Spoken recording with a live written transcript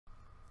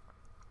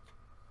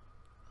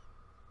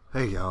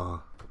Hey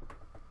y'all,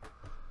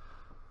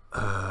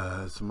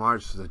 it's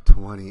March the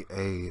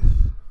 28th,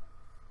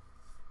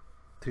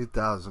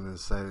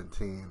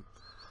 2017,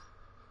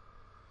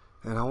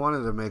 and I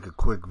wanted to make a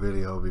quick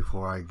video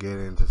before I get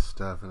into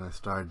stuff and I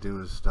start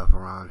doing stuff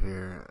around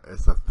here.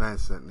 It's a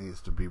fence that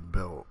needs to be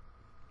built,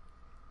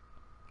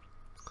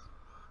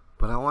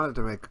 but I wanted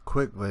to make a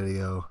quick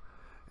video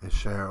and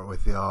share it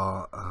with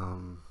y'all,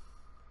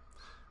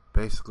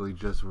 basically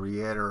just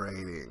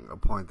reiterating a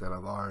point that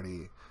I've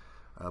already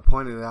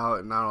pointed out,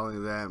 and not only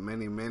that,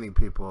 many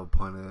people have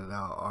pointed it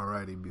out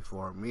already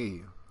before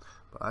me,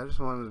 but I just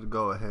wanted to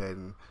go ahead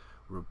and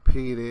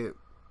repeat it,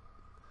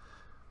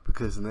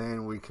 because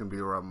then we can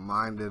be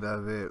reminded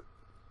of it.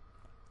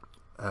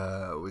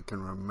 We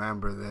can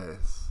remember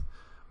this.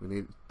 We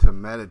need to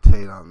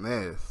meditate on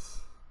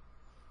this.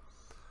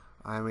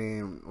 I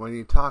mean, when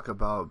you talk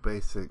about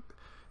basic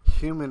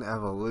human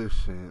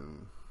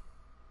evolution,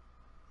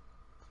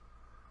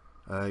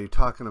 you're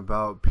talking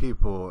about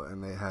people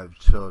and they have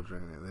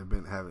children, and they've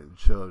been having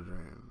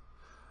children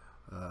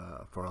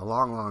for a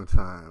long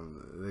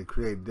time. They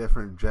create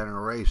different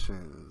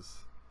generations.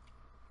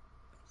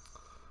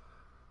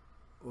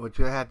 What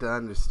you have to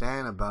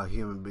understand about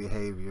human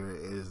behavior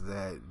is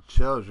that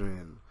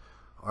children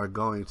are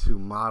going to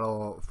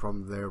model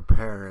from their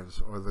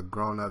parents or the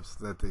grown-ups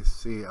that they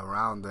see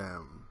around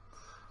them.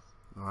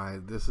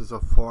 Alright, this is a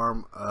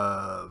form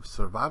of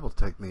survival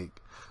technique.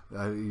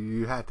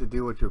 You have to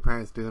do what your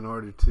parents do in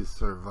order to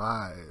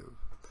survive.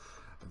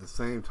 At the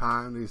same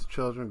time, these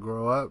children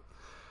grow up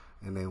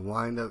and they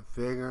wind up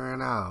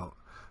figuring out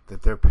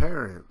that their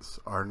parents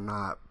are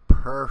not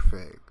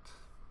perfect.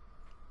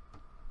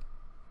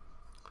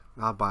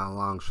 Not by a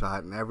long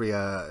shot, and every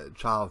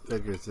child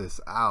figures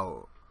this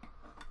out.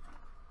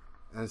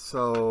 And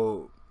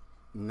so,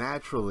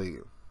 naturally,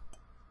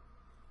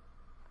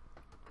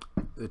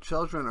 the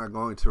children are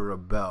going to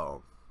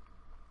rebel.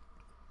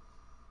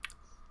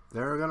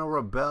 They're going to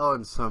rebel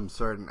in some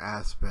certain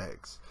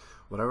aspects.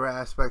 Whatever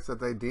aspects that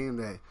they deem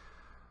that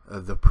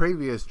the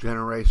previous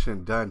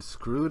generation done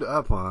screwed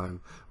up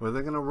on, where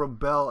they're going to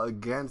rebel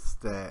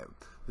against that.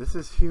 This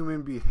is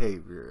human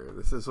behavior.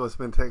 This is what's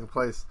been taking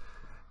place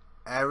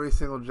every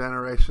single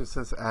generation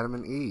since Adam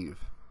and Eve.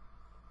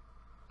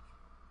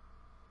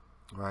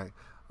 Right?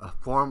 A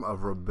form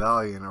of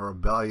rebellion, a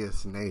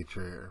rebellious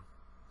nature.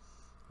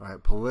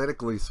 Right?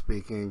 Politically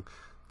speaking,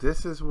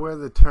 this is where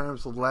the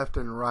terms left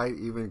and right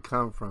even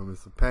come from.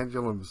 It's a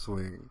pendulum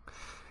swing.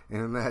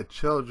 And that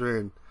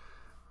children,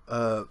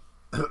 they're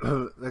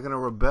going to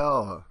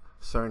rebel a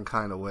certain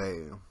kind of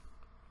way.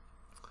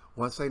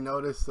 Once they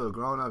notice the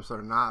grown-ups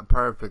are not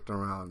perfect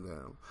around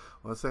them,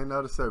 once they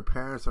notice their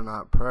parents are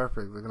not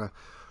perfect, they're going to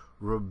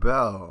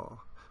rebel.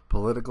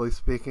 Politically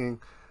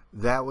speaking,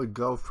 that would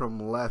go from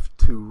left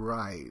to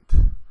right.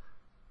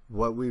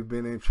 What we've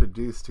been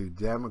introduced to,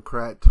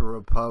 Democrat to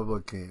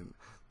Republican.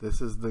 This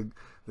is the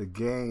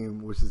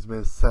game which has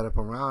been set up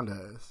around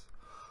us.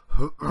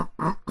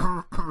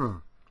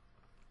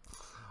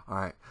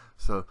 Alright,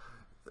 so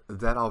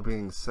that all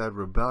being said,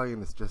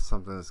 rebellion is just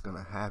something that's going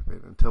to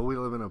happen. Until we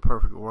live in a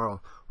perfect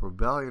world,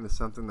 rebellion is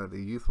something that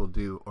the youth will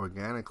do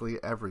organically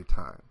every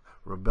time.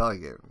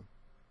 Rebellion.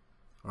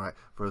 Alright,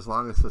 for as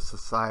long as the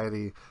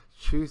society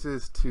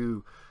chooses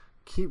to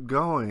keep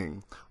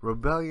going,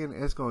 rebellion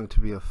is going to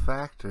be a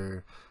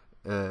factor,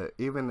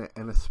 even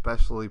and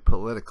especially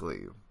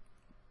politically.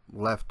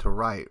 Left to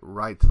right,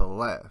 right to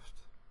left.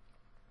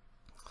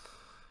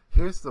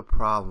 Here's the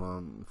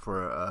problem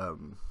for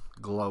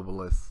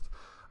globalist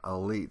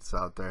elites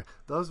out there.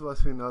 Those of us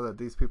who know that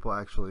these people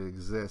actually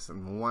exist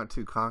and want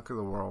to conquer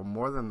the world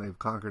more than they've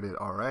conquered it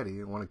already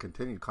and want to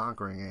continue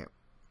conquering it.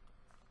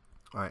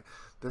 Alright,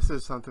 this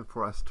is something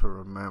for us to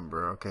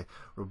remember. Okay,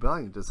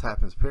 rebellion just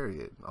happens,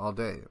 period, all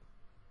day.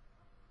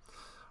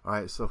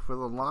 Alright, so for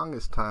the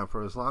longest time,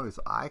 for as long as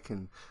I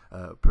can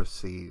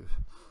perceive,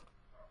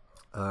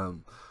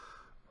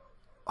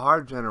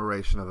 our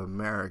generation of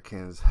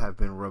Americans have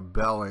been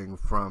rebelling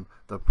from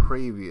the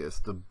previous,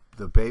 the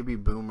baby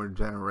boomer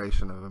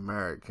generation of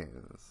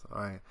Americans.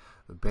 Alright,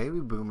 the baby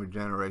boomer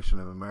generation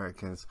of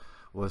Americans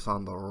was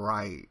on the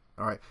right.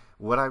 Alright,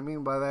 what I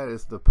mean by that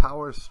is the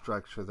power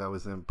structure that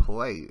was in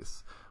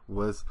place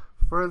was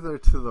further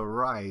to the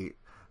right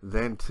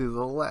than to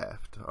the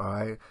left.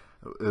 Alright,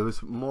 it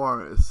was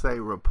more, say,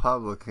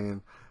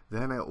 Republican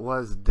than it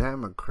was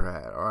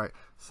Democrat. Alright,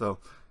 so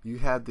you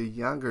had the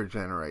younger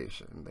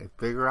generation. They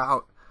figure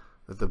out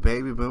that the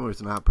baby boomers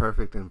are not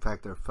perfect. In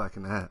fact, they're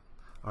fucking up.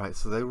 Alright,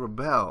 so they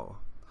rebel.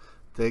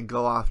 They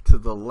go off to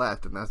the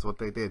left, and that's what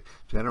they did.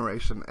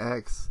 Generation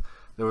X,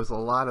 there was a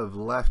lot of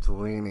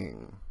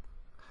left-leaning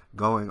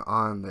going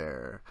on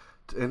there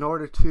in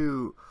order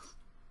to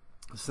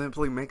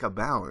simply make a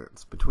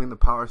balance between the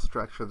power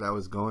structure that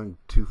was going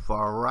too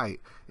far right.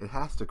 It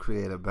has to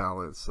create a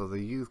balance, so the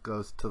youth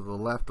goes to the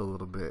left a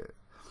little bit.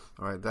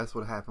 Alright, that's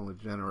what happened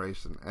with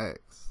Generation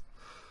X.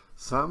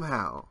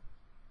 Somehow,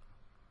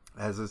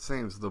 as it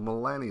seems, the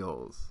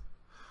millennials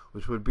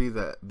which would be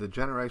the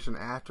generation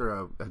after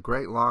a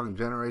great long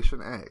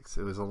Generation X.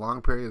 It was a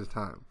long period of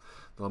time.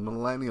 The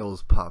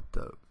millennials popped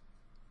up.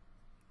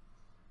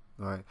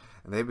 Right,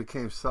 and they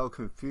became so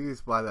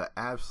confused by the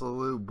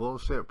absolute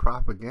bullshit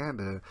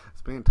propaganda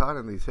that's being taught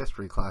in these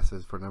history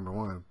classes for number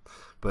one,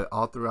 but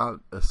all throughout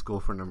school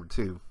for number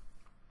two.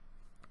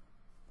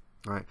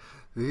 Right,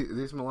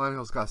 these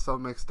millennials got so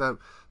mixed up.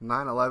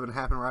 9/11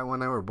 happened right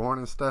when they were born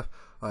and stuff.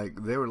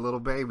 Like, they were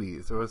little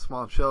babies, they were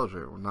small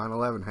children when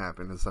 9/11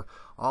 happened, and so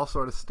all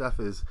sort of stuff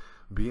is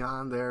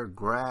beyond their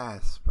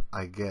grasp,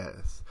 I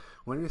guess.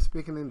 When you're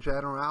speaking in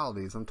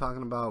generalities, I'm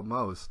talking about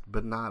most,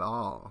 but not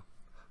all.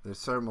 There's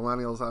certain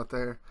millennials out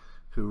there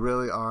who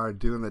really are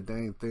doing the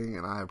dang thing,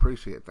 and I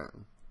appreciate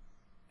them.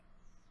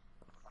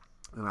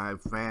 And I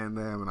fan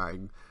them, and I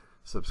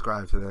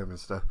subscribe to them and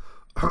stuff.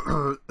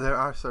 There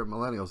are certain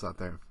millennials out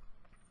there.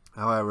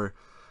 However,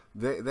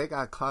 they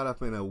got caught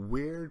up in a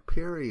weird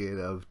period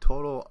of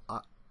total,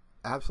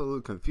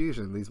 absolute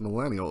confusion, these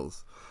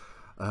millennials.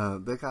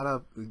 They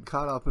got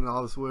caught up in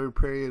all this weird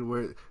period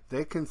where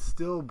they can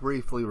still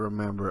briefly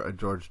remember a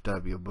George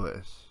W.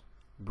 Bush.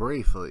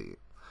 Briefly.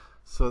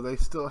 So they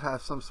still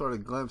have some sort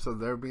of glimpse of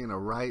there being a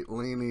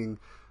right-leaning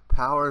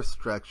power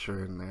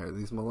structure in there.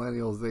 These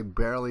millennials, they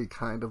barely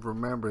kind of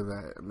remember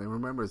that, and they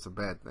remember it's a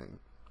bad thing.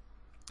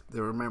 They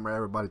remember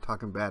everybody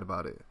talking bad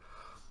about it.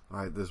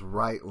 Right, this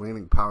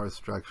right-leaning power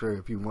structure,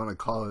 if you want to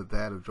call it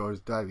that, of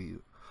George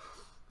W.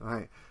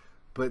 Right,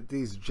 but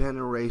these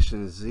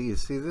Generation Z,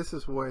 see, this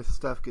is where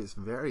stuff gets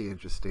very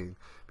interesting,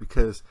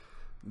 because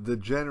the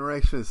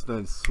generations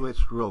done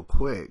switched real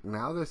quick.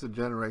 Now there's a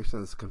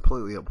generation that's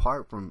completely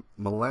apart from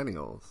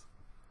millennials.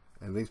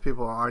 And these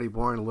people are already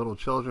born little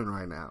children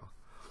right now.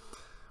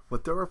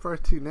 What they're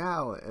referred to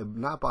now,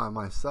 not by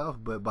myself,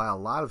 but by a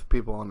lot of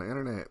people on the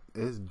internet,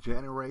 is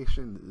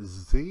Generation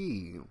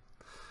Z.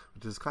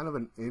 Which is kind of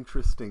an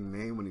interesting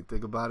name when you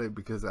think about it,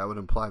 because that would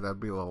imply that'd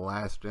be the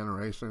last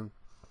generation.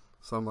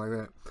 Something like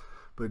that.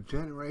 But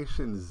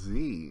Generation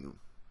Z,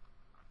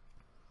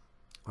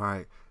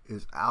 alright,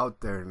 is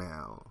out there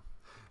now.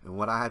 And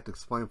what I have to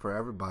explain for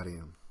everybody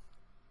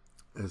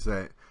is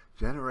that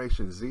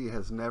Generation Z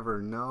has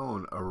never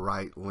known a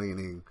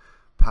right-leaning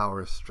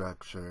power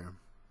structure.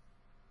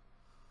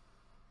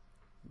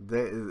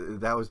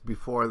 That was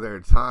before their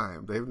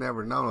time. They've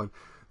never known.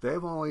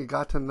 They've only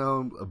got to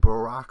know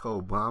Barack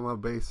Obama,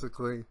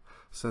 basically,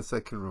 since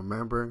they can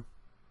remember,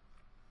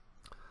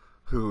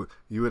 who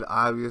you would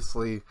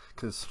obviously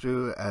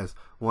construe as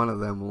one of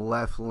them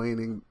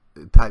left-leaning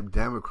type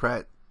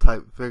Democrat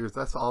type figures.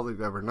 That's all they've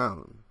ever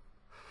known.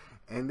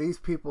 And these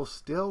people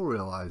still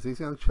realize, these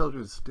young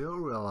children still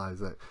realize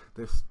that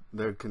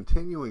they're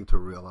continuing to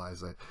realize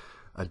that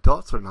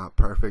adults are not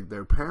perfect,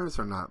 their parents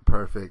are not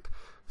perfect,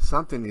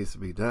 something needs to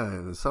be done,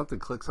 and something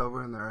clicks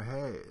over in their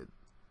head.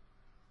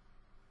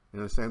 You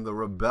know what I'm saying? The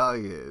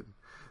rebellion,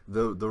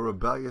 the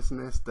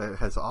rebelliousness that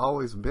has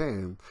always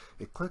been,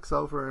 it clicks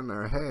over in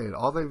their head.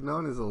 All they've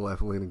known is a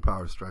left-leaning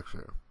power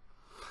structure.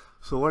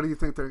 So what do you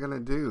think they're going to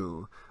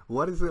do?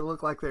 What does it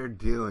look like they're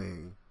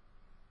doing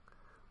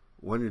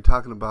when you're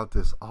talking about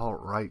this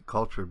alt-right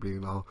culture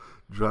being all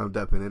drummed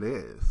up, and it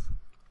is?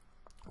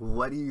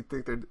 What do you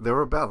think they're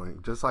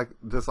rebelling, just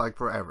like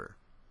forever.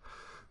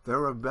 They're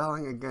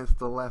rebelling against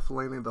the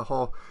left-leaning,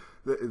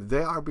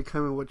 they are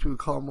becoming what you would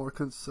call more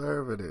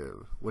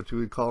conservative, what you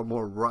would call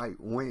more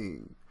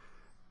right-wing,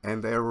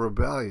 and they're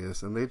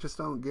rebellious, and they just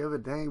don't give a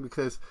dang,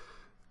 because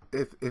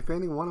if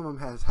any one of them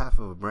has half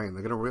of a brain,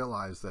 they're going to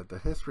realize that the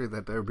history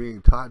that they're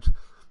being taught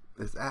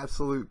is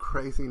absolute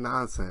crazy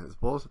nonsense,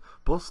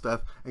 bull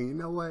stuff, and you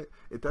know what?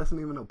 It doesn't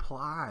even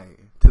apply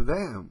to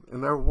them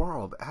in their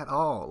world at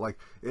all. Like,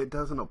 it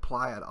doesn't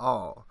apply at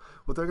all.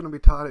 What they're going to be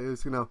taught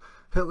is,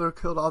 Hitler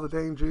killed all the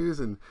dang Jews,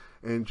 and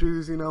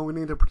Jews, we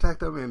need to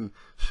protect them, and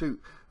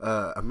shoot,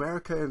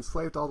 America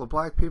enslaved all the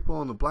black people,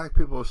 and the black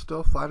people are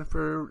still fighting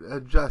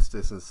for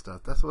justice and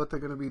stuff. That's what they're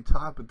going to be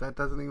taught, but that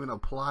doesn't even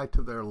apply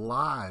to their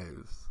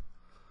lives.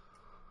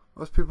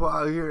 Most people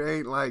out here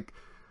ain't like,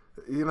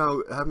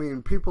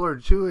 people are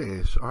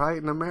Jewish, all right,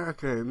 in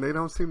America, and they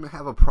don't seem to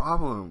have a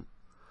problem.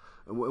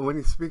 When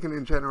he's speaking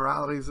in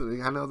generalities,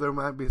 I know there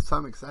might be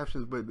some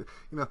exceptions, but,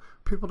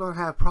 people don't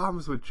have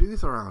problems with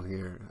Jews around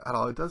here at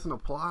all. It doesn't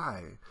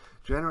apply.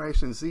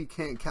 Generation Z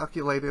can't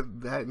calculate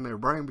that in their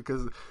brain,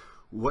 because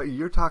what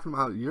you're talking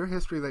about, your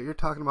history that you're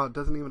talking about,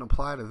 doesn't even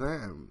apply to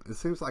them. It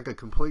seems like a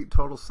complete,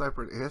 total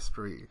separate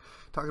history.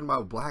 Talking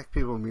about black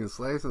people being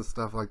slaves and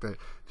stuff like that.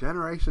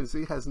 Generation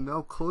Z has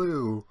no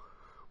clue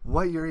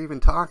what you're even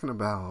talking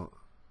about.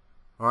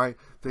 Alright,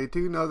 they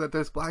do know that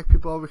there's black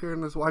people over here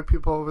and there's white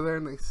people over there,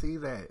 and they see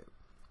that.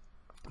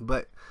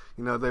 But,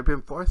 they've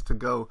been forced to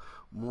go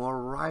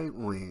more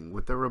right-wing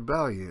with the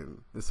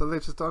rebellion. And so they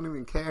just don't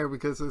even care,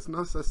 because there's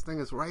no such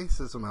thing as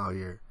racism out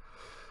here.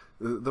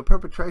 The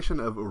perpetration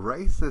of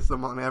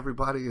racism on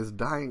everybody is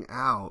dying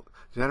out.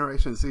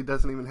 Generation Z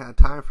doesn't even have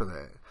time for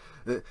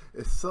that.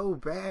 It's so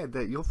bad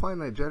that you'll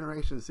find that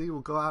Generation Z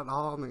will go out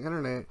all on the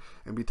internet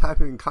and be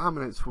typing in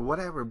comments for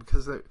whatever,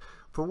 because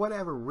for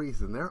whatever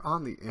reason, they're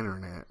on the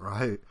internet,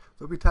 right?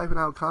 They'll be typing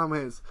out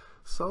comments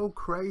so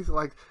crazy,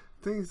 like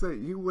things that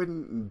you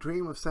wouldn't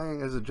dream of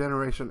saying as a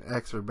Generation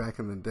Xer back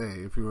in the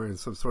day if you were in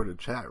some sort of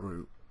chat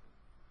room.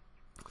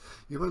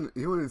 You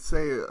wouldn't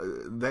say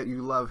that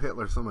you love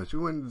Hitler so much. You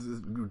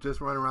wouldn't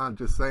just run around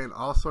just saying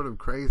all sort of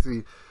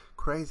crazy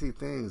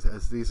things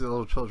as these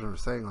little children are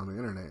saying on the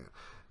internet.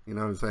 You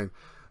know what I'm saying?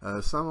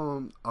 Some of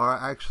them are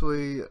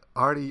actually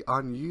already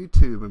on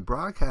YouTube and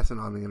broadcasting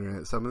on the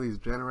internet. Some of these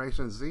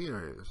Generation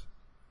Zers.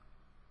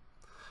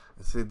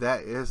 See,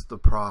 that is the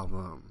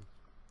problem.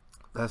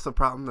 That's the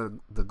problem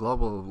that the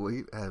global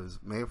elite has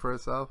made for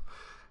itself.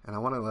 And I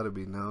want to let it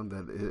be known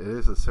that it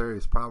is a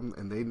serious problem,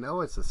 and they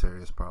know it's a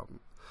serious problem.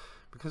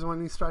 Because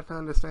when you start to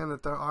understand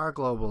that there are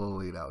global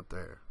elite out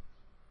there,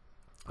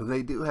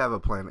 they do have a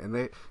plan, and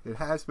it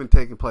has been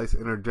taking place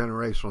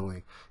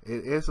intergenerationally.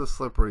 It is a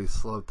slippery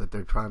slope that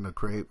they're trying to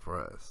create for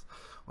us.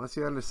 Once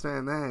you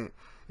understand that,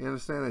 you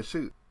understand that,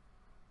 shoot,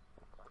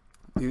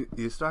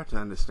 you start to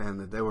understand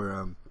that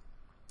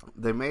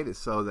they made it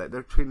so that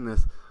they're treating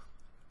us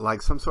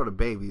like some sort of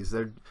babies.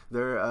 They're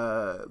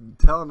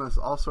telling us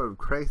all sort of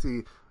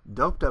crazy,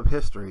 doped up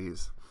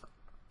histories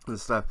and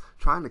stuff,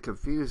 trying to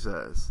confuse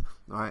us.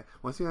 All right.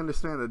 Once you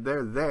understand that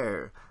they're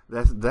there,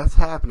 that's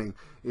happening.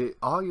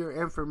 All your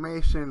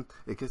information,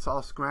 it gets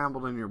all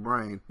scrambled in your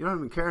brain. You don't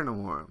even care no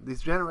more.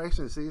 These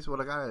Generation Z's, what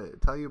I gotta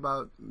tell you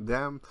about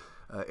them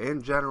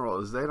in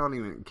general is they don't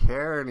even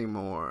care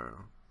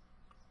anymore.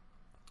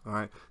 All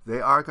right.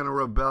 They are gonna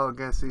rebel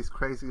against these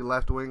crazy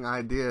left-wing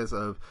ideas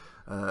of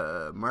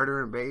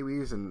murdering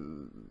babies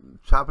and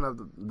chopping up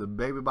the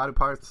baby body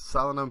parts,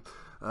 selling them.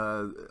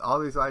 All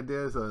these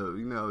ideas of,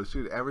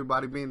 shoot,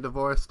 everybody being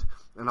divorced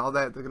and all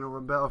that, they're going to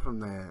rebel from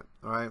that,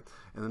 all right?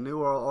 And the New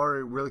World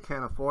Order really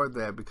can't afford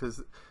that,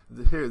 because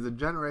the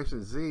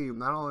Generation Z,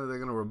 not only are they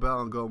going to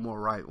rebel and go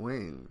more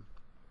right-wing,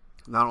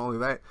 not only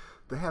that,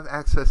 they have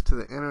access to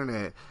the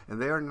internet,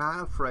 and they are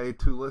not afraid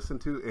to listen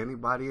to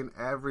anybody and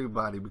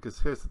everybody, because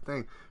here's the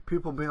thing,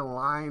 people been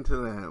lying to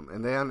them,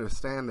 and they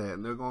understand that,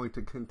 and they're going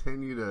to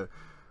continue to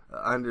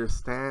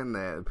understand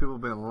that. People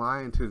have been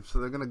lying to them, so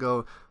they're going to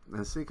go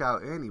and seek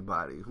out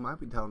anybody who might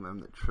be telling them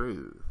the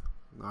truth.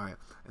 All right,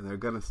 and they're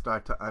going to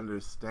start to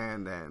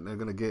understand that, and they're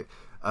going to get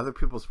other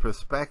people's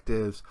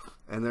perspectives,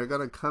 and they're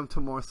going to come to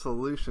more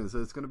solutions.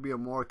 There's going to be a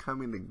more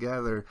coming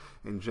together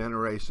in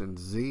Generation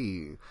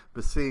Z.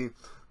 But see,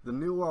 the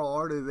New World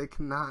Order, they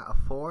cannot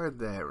afford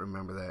that.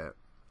 Remember that.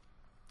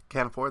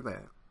 Can't afford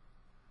that.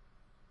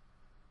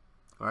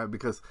 All right,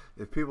 because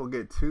if people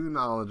get too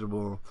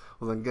knowledgeable,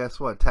 well, then guess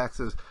what?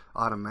 Taxes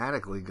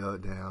automatically go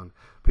down.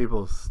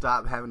 People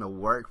stop having to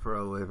work for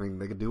a living.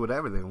 They can do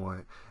whatever they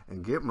want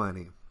and get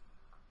money.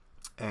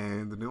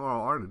 And the New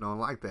World Order don't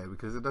like that,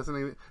 because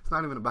it's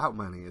not even about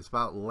money. It's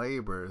about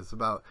labor. It's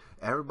about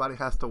everybody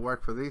has to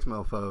work for these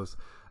mofos,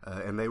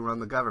 and they run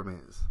the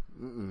governments.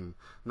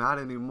 Not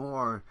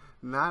anymore.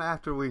 Not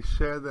after we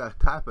share the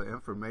type of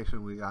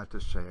information we got to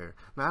share.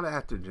 Not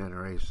after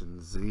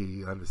Generation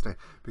Z, understand?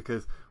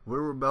 Because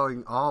we're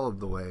rebelling all of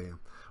the way.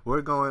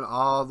 We're going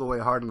all the way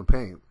hard in the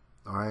paint,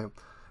 all right?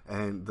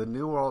 And the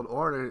New World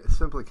Order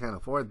simply can't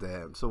afford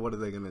that. So what are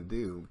they going to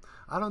do?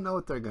 I don't know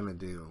what they're going to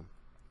do,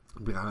 to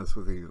be honest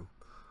with you.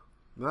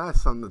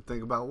 That's something to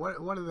think about.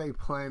 What do they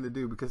plan to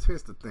do? Because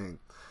here's the thing.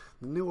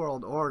 The New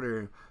World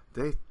Order,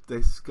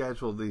 they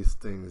schedule these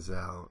things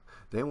out.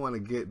 They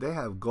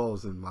have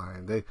goals in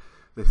mind.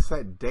 They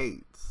set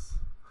dates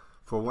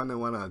for when they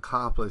want to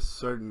accomplish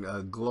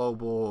certain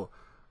global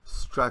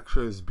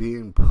structures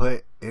being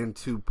put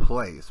into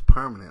place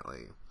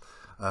permanently.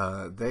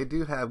 They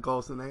do have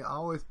goals, and they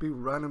always be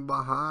running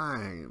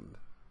behind.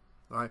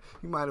 All right,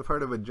 you might have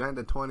heard of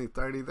Agenda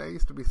 2030. They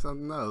used to be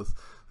something else.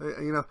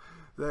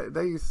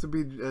 They used to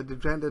be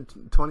Agenda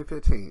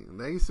 2015.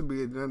 They used to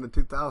be Agenda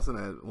 2000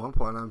 at one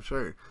point, I'm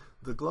sure.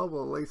 The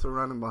global elites are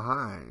running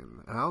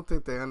behind. And I don't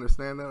think they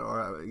understand that,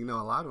 or,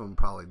 a lot of them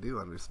probably do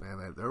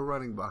understand that. They're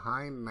running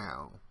behind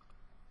now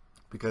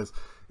because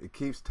it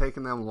keeps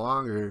taking them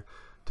longer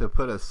to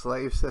put a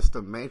slave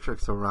system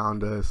matrix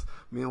around us.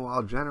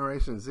 Meanwhile,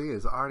 Generation Z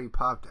has already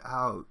popped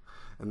out,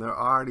 and they're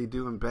already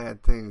doing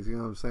bad things. You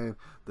know what I'm saying?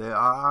 They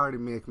are already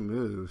making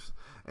moves,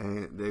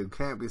 and they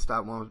can't be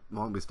stopped,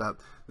 won't be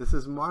stopped. This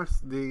is March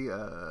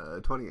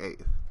the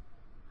 28th,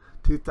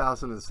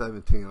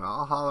 2017.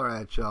 I'll holler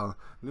at y'all.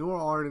 New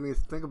World Order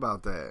needs to think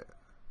about that.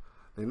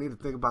 They need to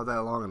think about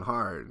that long and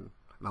hard, and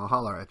I'll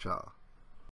holler at y'all.